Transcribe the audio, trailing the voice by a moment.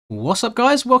What's up,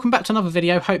 guys? Welcome back to another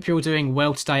video. Hope you're all doing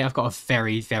well today. I've got a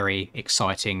very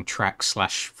exciting track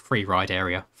slash free ride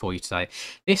area for you today.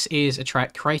 This is a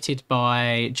track created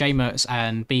by J-Mertz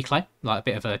and B-Clay, like a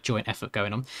bit of a joint effort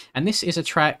going on. And this is a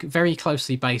track very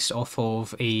closely based off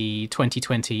of a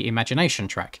 2020 Imagination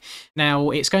track.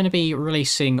 Now, it's going to be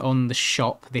releasing on the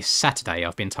shop this Saturday,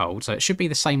 I've been told. So it should be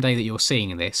the same day that you're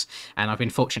seeing this. And I've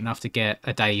been fortunate enough to get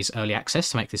a day's early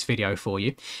access to make this video for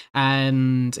you.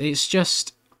 And it's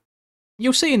just...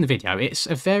 You'll see in the video, it's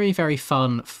a very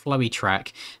fun, flowy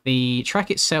track. The track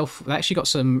itself, they actually got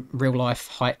some real-life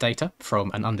height data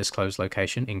from an undisclosed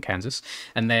location in Kansas,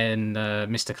 and then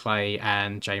Mr. Clay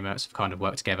and J-Mertz have kind of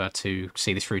worked together to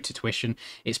see this through to tuition.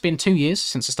 It's been 2 years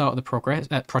since the start of the project,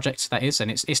 that is,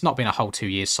 and it's not been a whole 2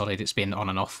 years solid. It's been on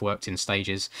and off, worked in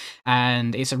stages,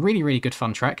 and it's a really good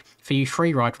fun track. For you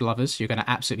free ride lovers, you're going to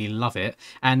absolutely love it,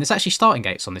 and there's actually starting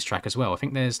gates on this track as well. I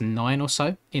think there's 9 or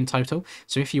so in total,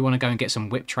 so if you want to go and get some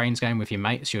whip trains going with your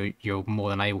mates, you're more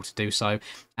than able to do so.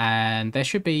 And there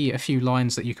should be a few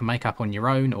lines that you can make up on your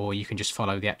own, or you can just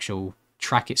follow the actual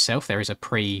track itself. There is a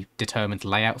predetermined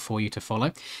layout for you to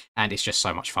follow, and it's just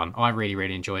so much fun. I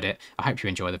really enjoyed it. I hope you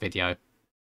enjoy the video.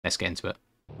 Let's get into it.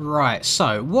 Right,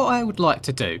 so what I would like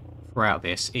to do throughout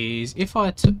this is, if I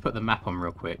had to put the map on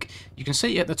real quick, you can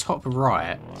see at the top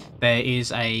right there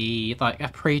is a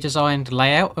pre-designed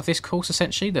layout of this course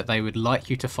essentially that they would like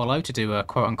you to follow to do a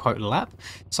quote-unquote lap.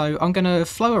 So I'm going to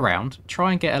flow around,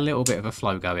 try and get a little bit of a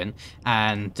flow going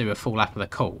and do a full lap of the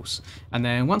course, and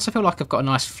then once I feel like I've got a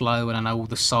nice flow and I know all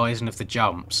the sizing of the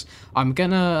jumps, I'm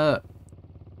gonna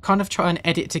kind of try and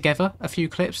edit together a few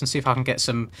clips and see if I can get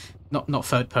some, not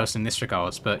third person in this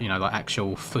regards, but you know, like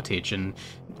actual footage, and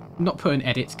not put an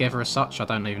edit together as such. I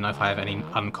don't even know if I have any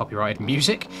uncopyrighted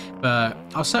music, but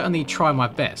I'll certainly try my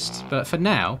best. But for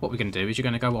now, what we're going to do is you're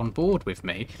going to go on board with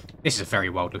me. This is a very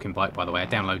wild looking bike, by the way. I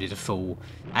downloaded a full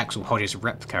Axel Hodges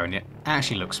replica and it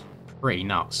actually looks pretty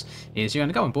nuts. Is you're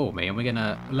going to go on board with me and we're going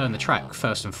to learn the track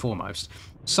first and foremost.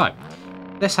 So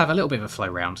let's have a little bit of a flow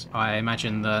round. I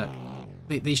imagine that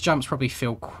these jumps probably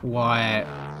feel quite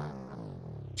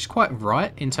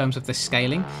right in terms of the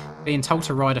scaling. Being told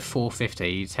to ride a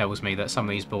 450 tells me that some of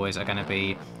these boys are going to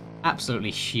be absolutely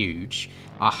huge.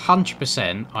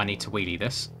 100% I need to wheelie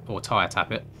this, or tyre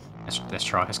tap it. Let's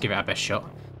try. Let's give it our best shot.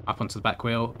 Up onto the back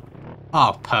wheel.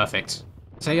 Oh, perfect.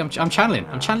 See, I'm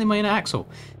channeling my inner Axel.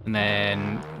 And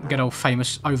then good old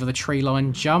famous over the tree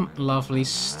line jump. Lovely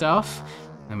stuff.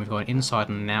 And we've got an inside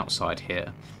and an outside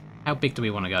here. How big do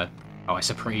we want to go? Oh, that's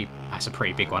a pretty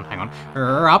big one. Hang on.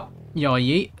 Up. Yeah,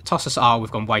 yeet. Toss us. Oh,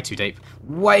 we've gone way too deep.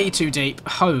 Way too deep.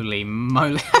 Holy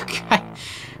moly. Okay.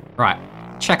 Right.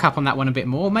 Check up on that one a bit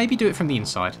more. Maybe do it from the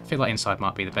inside. I feel like inside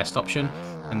might be the best option.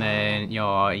 And then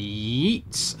your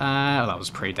yeet. Oh, that was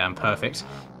pretty damn perfect.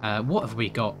 What have we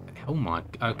got? Oh my.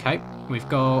 Okay. We've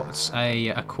got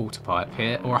a quarter pipe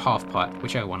here, or a half pipe,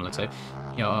 whichever one of the two.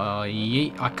 Your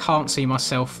yeet. I can't see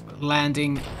myself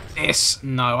landing this.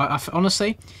 No, I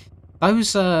honestly.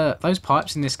 Those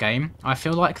pipes in this game, I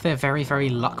feel like they're very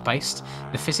luck based.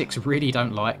 The physics really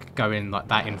don't like going like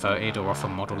that inverted or off a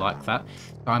model like that.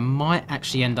 I might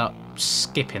actually end up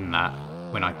skipping that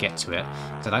when I get to it,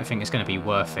 so I don't think it's going to be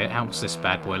worth it. How's this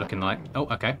bad boy looking like? Oh,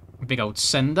 okay. Big old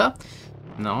sender.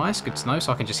 Nice, good to know.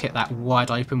 So I can just hit that wide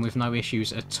open with no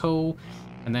issues at all.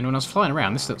 And then when I was flying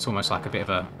around, this looks almost like a bit of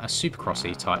a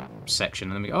supercrossy type section.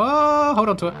 And then we go, oh, hold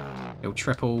on to it. Little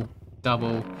triple,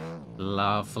 double.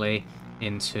 Lovely.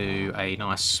 Into a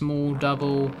nice small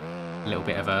double. A little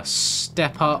bit of a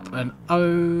step up and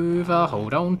over.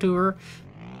 Hold on to her.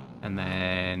 And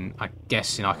then I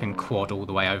guess I can quad all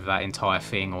the way over that entire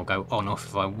thing, or go on off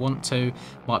if I want to.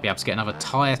 Might be able to get another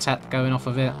tyre tap going off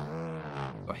of it.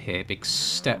 Got here, big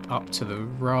step up to the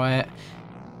right.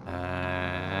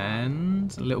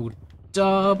 And a little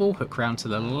double hook round to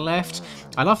the left.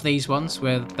 I love these ones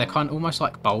where they're kind of almost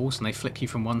like bowls and they flip you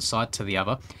from one side to the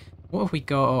other. What have we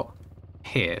got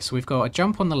here? So we've got a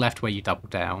jump on the left where you double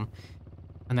down,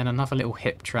 and then another little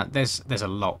hip there's a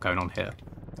lot going on here.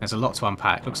 There's a lot to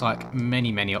unpack. Looks like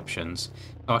many options.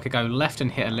 So I could go left and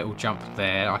hit a little jump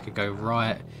there. I could go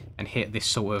right and hit this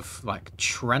sort of like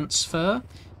transfer,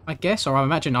 I guess, or I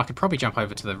imagine I could probably jump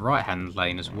over to the right hand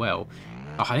lane as well.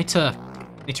 Oh, I need to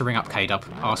ring up K-Dub,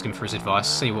 ask him for his advice,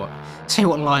 see what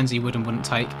lines he would and wouldn't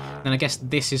take. Then I guess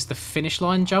this is the finish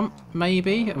line jump,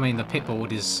 maybe. I mean, the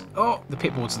pitboard is the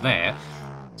pitboard's there,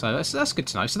 so that's good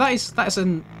to know. So that is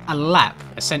a lap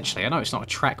essentially. I know it's not a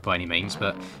track by any means,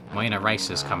 but my inner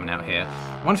racer's coming out here.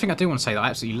 One thing I do want to say that I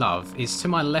absolutely love is to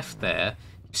my left there.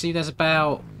 You see, there's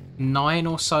about 9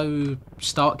 or so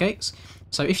start gates.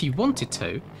 So if you wanted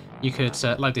to, you could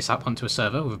load this up onto a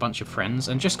server with a bunch of friends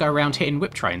and just go around hitting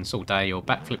whip trains all day, or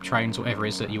backflip trains, whatever it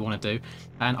is that you want to do.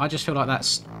 And I just feel like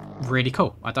that's really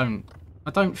cool. I don't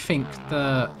think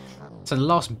so the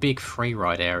last big free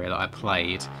ride area that I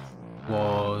played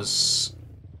was,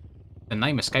 the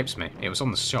name escapes me. It was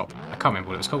on the shop. I can't remember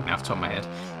what it was called now off the top of my head.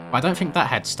 But I don't think that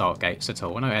had start gates at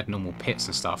all. I know it had normal pits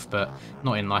and stuff, but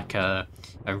not in like a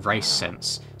race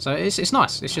sense. So it's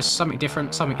nice. It's just something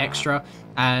different, something extra.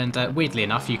 And weirdly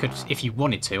enough, you could, if you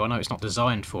wanted to, I know it's not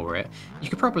designed for it, you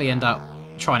could probably end up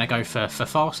trying to go for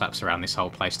fast laps around this whole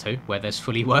place too, where there's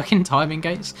fully working timing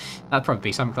gates. That'd probably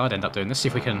be something I'd end up doing. Let's see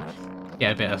if we can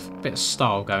get a bit of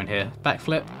style going here.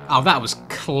 Backflip. Oh, that was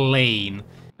clean.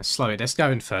 Let's slow it. Let's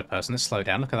go in third person. Let's slow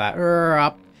down. Look at that.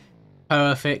 Up.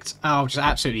 Perfect. Oh, just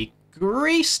absolutely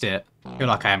greased it. I feel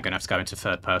like I am going to have to go into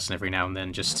third person every now and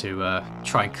then just to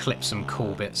try and clip some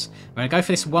cool bits. I'm going to go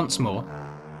for this once more.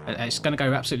 It's going to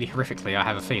go absolutely horrifically, I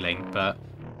have a feeling, but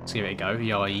let's give it a go.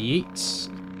 Yeet.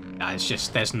 No, it's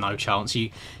just, there's no chance.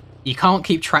 You can't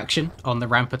keep traction on the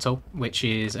ramp at all, which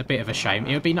is a bit of a shame.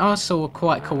 It would be nice or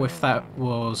quite cool if that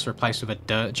was replaced with a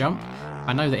dirt jump.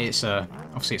 I know that it's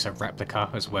obviously it's a replica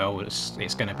as well.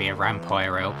 It's going to be a ramp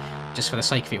IRL. Just for the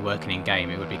sake of it working in game,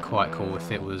 it would be quite cool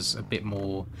if it was a bit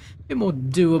more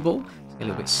doable. A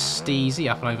little bit steezy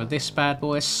up and over this bad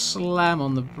boy. Slam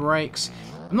on the brakes.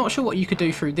 I'm not sure what you could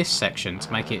do through this section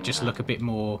to make it just look a bit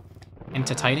more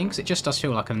entertaining, because it just does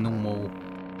feel like a normal,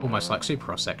 almost like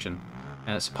Supercross section.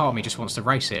 So part of me just wants to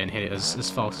race it and hit it as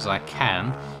fast as I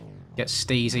can. Get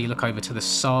steezy, look over to the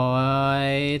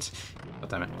side. God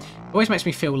damn it. It always makes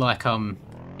me feel like I'm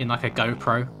in like a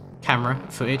GoPro camera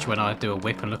footage when I do a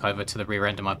whip and look over to the rear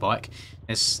end of my bike.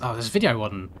 There's a video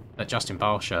on that Justin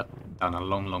Barsha done a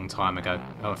long time ago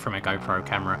from a GoPro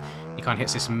camera. He kind of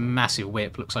hits this massive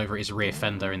whip, looks over at his rear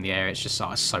fender in the air. It's just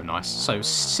it's so nice, so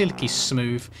silky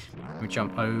smooth. We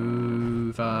jump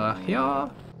over here.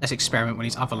 Let's experiment with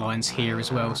these other lines here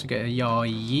as well. So we get a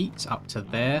yeet up to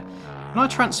there. Can I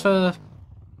transfer?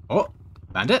 Oh,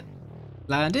 land it.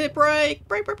 Land it, brake.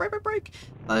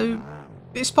 So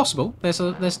it's possible.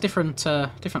 There's different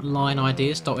line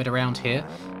ideas dotted around here.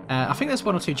 I think there's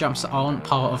one or two jumps that aren't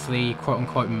part of the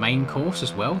quote-unquote main course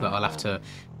as well that I'll have to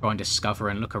try and discover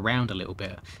and look around a little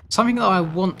bit. Something that I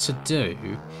want to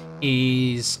do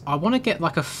is I want to get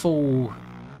like a full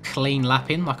clean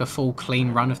lap in, like a full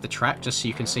clean run of the track, just so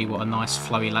you can see what a nice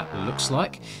flowy lap looks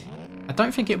like. I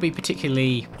don't think it'll be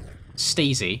particularly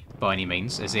steezy by any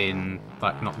means, as in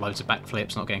like not loads of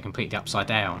backflips, not getting completely upside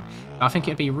down. But I think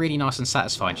it'd be really nice and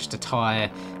satisfying just to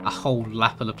tie a whole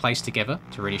lap of the place together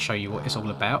to really show you what it's all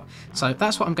about. So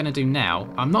that's what I'm going to do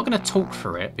now. I'm not going to talk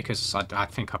through it because I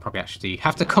think I probably actually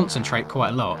have to concentrate quite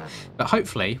a lot, but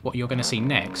hopefully what you're going to see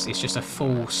next is just a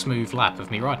full smooth lap of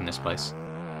me riding this place.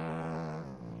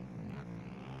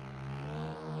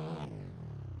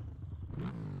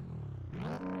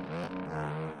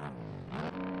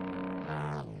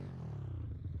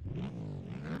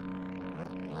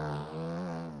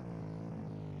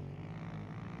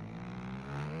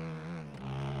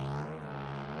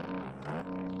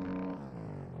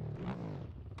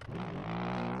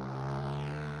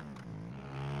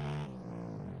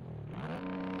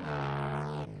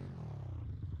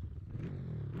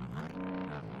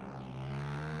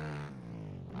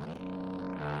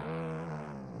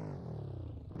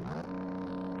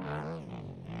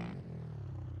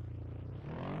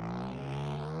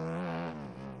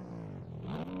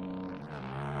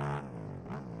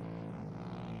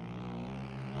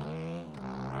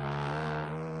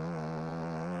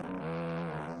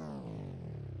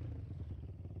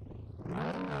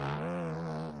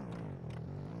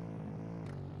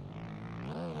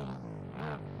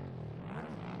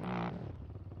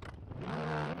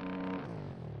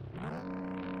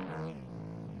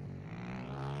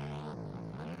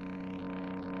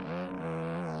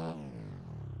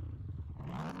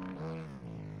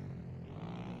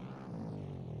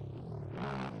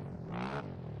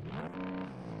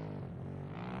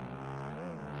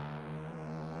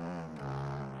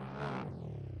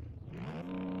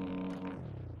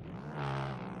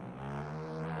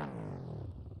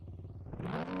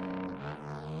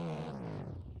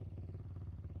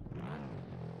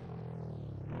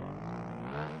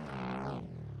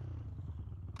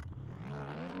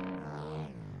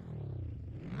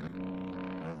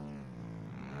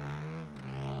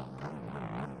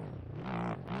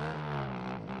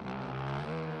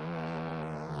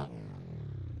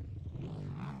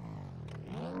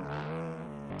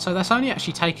 So that's only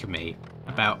actually taken me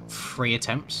about 3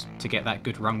 attempts to get that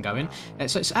good run going.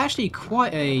 So it's actually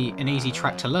quite an easy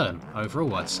track to learn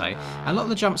overall, I'd say. A lot of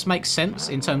the jumps make sense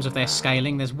in terms of their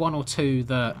scaling. There's 1 or 2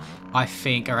 that I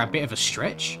think are a bit of a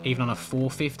stretch, even on a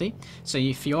 450. So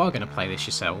if you are going to play this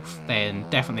yourself, then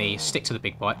definitely stick to the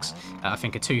big bikes. I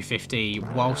think a 250,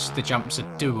 whilst the jumps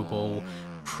are doable,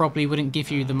 probably wouldn't give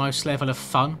you the most level of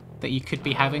fun that you could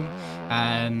be having.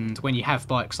 And when you have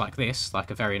bikes like this,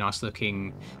 like a very nice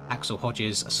looking Axel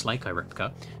Hodges Slaco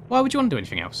replica, why would you want to do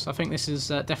anything else? I think this is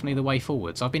definitely the way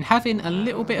forwards. I've been having a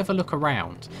little bit of a look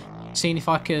around, seeing if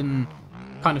I can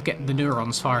kind of get the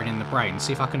neurons firing in the brain,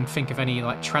 see if I can think of any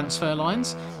like transfer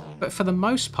lines. But for the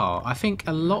most part, I think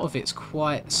a lot of it's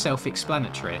quite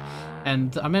self-explanatory.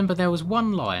 And I remember there was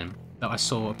one line that I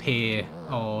saw appear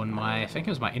on my, I think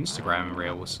it was my Instagram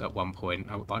reels at one point,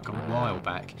 like a while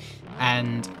back,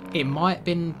 and it might have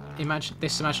been,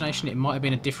 imagination, it might have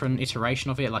been a different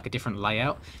iteration of it, like a different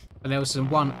layout, but there was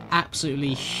one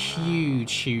absolutely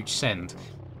huge send,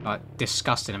 like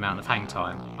disgusting amount of hang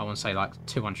time. I want to say like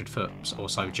 200 foot or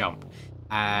so jump,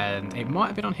 and it might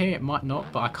have been on here, it might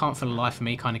not, but I can't for the life of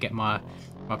me kind of get my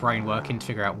brain working to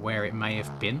figure out where it may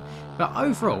have been. But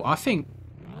overall, I think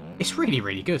it's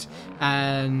really good,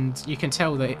 and you can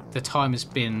tell that the time has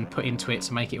been put into it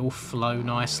to make it all flow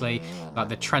nicely. Like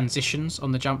the transitions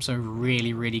on the jumps are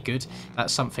really good.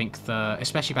 That's something that,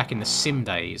 especially back in the sim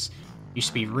days, used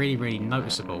to be really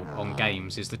noticeable on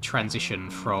games, is the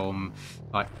transition from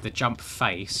like the jump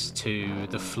face to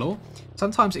the floor.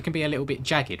 Sometimes it can be a little bit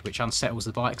jagged, which unsettles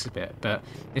the bikes a bit, but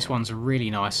this one's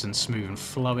really nice and smooth and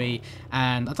flowy,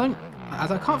 and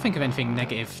I can't think of anything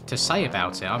negative to say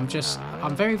about it.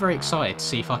 I'm very excited to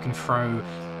see if I can throw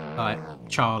like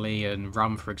Charlie and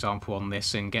Rum, for example, on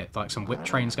this and get like some whip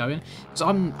trains going. Because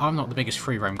I'm not the biggest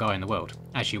free roam guy in the world,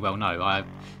 as you well know. I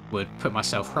would put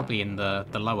myself probably in the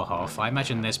lower half. I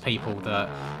imagine there's people that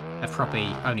have probably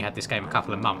only had this game a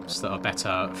couple of months that are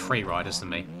better free riders than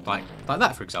me, like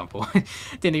that, for example.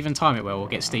 Didn't even time it well or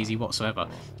get steezy whatsoever.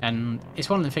 And it's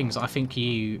one of the things I think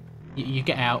you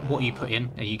get out what you put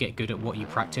in, and you get good at what you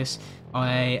practice.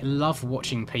 I love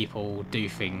watching people do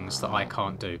things that I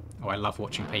can't do, or I love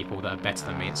watching people that are better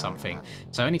than me at something.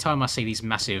 So anytime I see these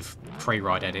massive free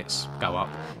ride edits go up,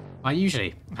 I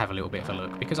usually have a little bit of a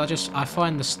look, because I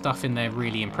find the stuff in there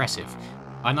really impressive.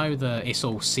 I know that it's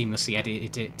all seamlessly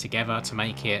edited together to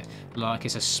make it like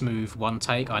it's a smooth one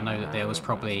take. I know that there was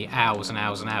probably hours and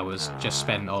hours just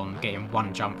spent on getting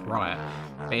one jump right.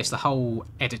 But it's the whole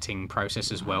editing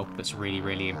process as well that's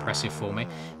really impressive for me.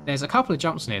 There's a couple of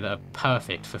jumps in here that are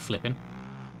perfect for flipping.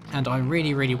 And I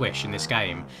really wish in this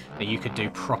game that you could do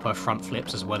proper front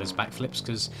flips as well as back flips,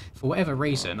 because for whatever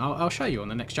reason, I'll show you on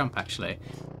the next jump actually,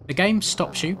 the game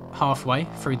stops you halfway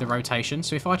through the rotation.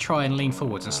 So if I try and lean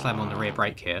forwards and slam on the rear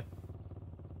brake here,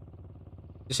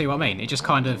 you see what I mean? It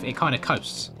kind of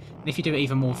coasts. And if you do it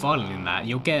even more violently than that,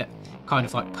 you'll get kind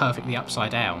of like perfectly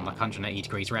upside down, like 180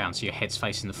 degrees round, so your head's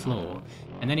facing the floor,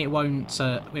 and then it won't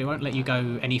let you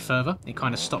go any further. It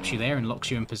kind of stops you there and locks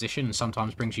you in position, and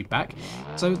sometimes brings you back.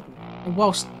 So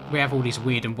whilst we have all these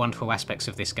weird and wonderful aspects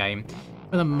of this game,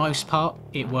 for the most part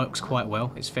it works quite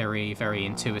well. It's very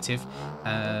intuitive.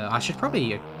 I should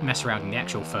probably mess around in the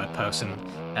actual third person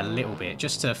a little bit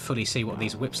just to fully see what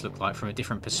these whips look like from a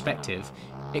different perspective.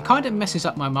 It kind of messes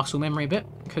up my muscle memory a bit,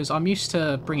 because I'm used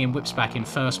to bringing whips back in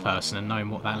first person and knowing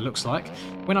what that looks like.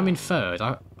 When I'm in third,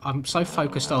 I'm so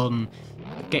focused on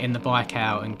getting the bike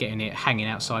out and getting it hanging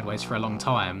out sideways for a long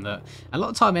time that a lot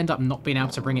of time I end up not being able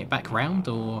to bring it back round,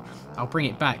 or I'll bring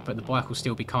it back but the bike will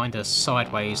still be kind of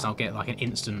sideways and I'll get like an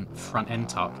instant front end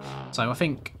tuck. So I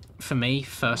think for me,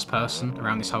 first person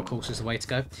around this whole course is the way to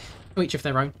go. To each of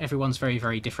their own, everyone's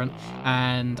very different,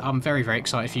 and I'm very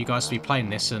excited for you guys to be playing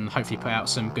this and hopefully put out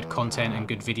some good content and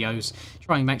good videos,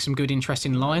 try and make some good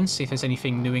interesting lines, see if there's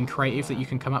anything new and creative that you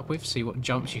can come up with, see what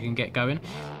jumps you can get going.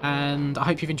 And I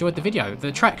hope you've enjoyed the video.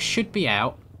 The track should be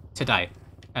out today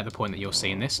at the point that you're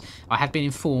seeing this. I have been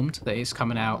informed that it's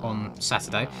coming out on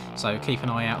Saturday, so keep an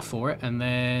eye out for it. And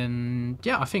then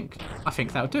yeah, I think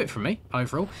that'll do it from me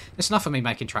overall. It's enough of me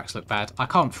making tracks look bad. I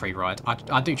can't free ride.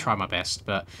 I do try my best,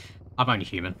 but I'm only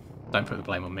human. Don't put the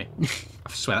blame on me.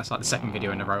 I swear that's like the second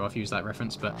video in a row I've used that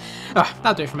reference, but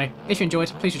that'll do it for me. If you enjoyed,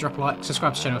 please do drop a like,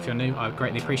 subscribe to the channel if you're new. I would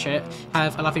greatly appreciate it.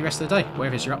 Have a lovely rest of the day,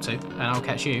 whatever it is you're up to, and I'll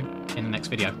catch you in the next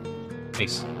video.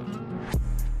 Peace.